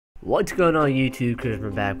What's going on YouTube?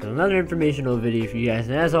 Christmas back with another informational video for you guys,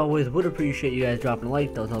 and as always would appreciate you guys dropping a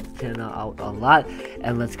like. Those help the channel out a lot.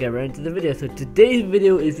 And let's get right into the video. So today's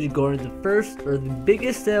video is regarding the first or the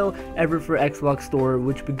biggest sale ever for Xbox Store,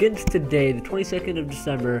 which begins today, the 22nd of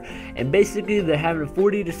December, and basically they're having a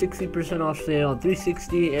 40 to 60% off sale on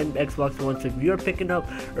 360 and Xbox One. So if you're picking up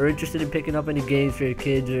or interested in picking up any games for your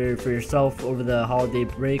kids or for yourself over the holiday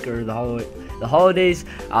break or the holidays,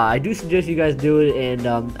 I do suggest you guys do it. And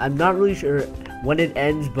I'm not really sure when it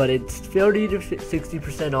ends, but it's 30 to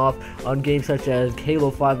 60% off on games such as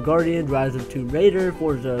Halo 5 Guardian, Rise of Tomb Raider,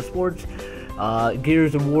 Forza Sports,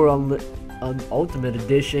 Gears of War on Ultimate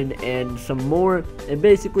Edition, and some more. And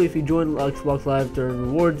basically, if you join Xbox Live during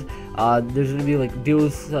rewards, there's gonna be like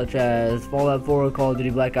deals such as Fallout 4, Call of Duty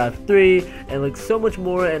Black Ops 3, and like so much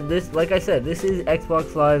more. And this, like I said, this is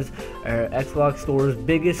Xbox Live's or Xbox Store's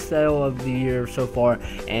biggest sale of the year so far,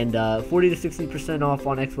 and 40 to 60% off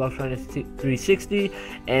on Xbox 360.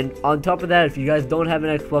 And on top of that, if you guys don't have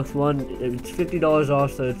an Xbox One, it's $50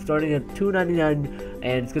 off. So it's starting at $299,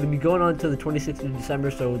 and it's gonna be going on until the 26th of December.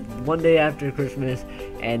 So one day after Christmas,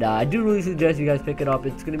 and I do really suggest you guys pick it up.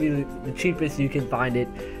 It's gonna be the cheapest you can find it.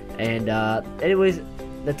 And anyways,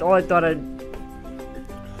 that's all I thought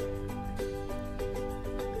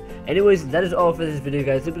Anyways, that is all for this video,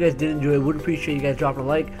 guys. Hope you guys did enjoy. Would appreciate you guys dropping a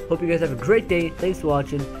like. Hope you guys have a great day. Thanks for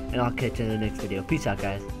watching, and I'll catch you in the next video. Peace out,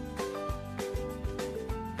 guys.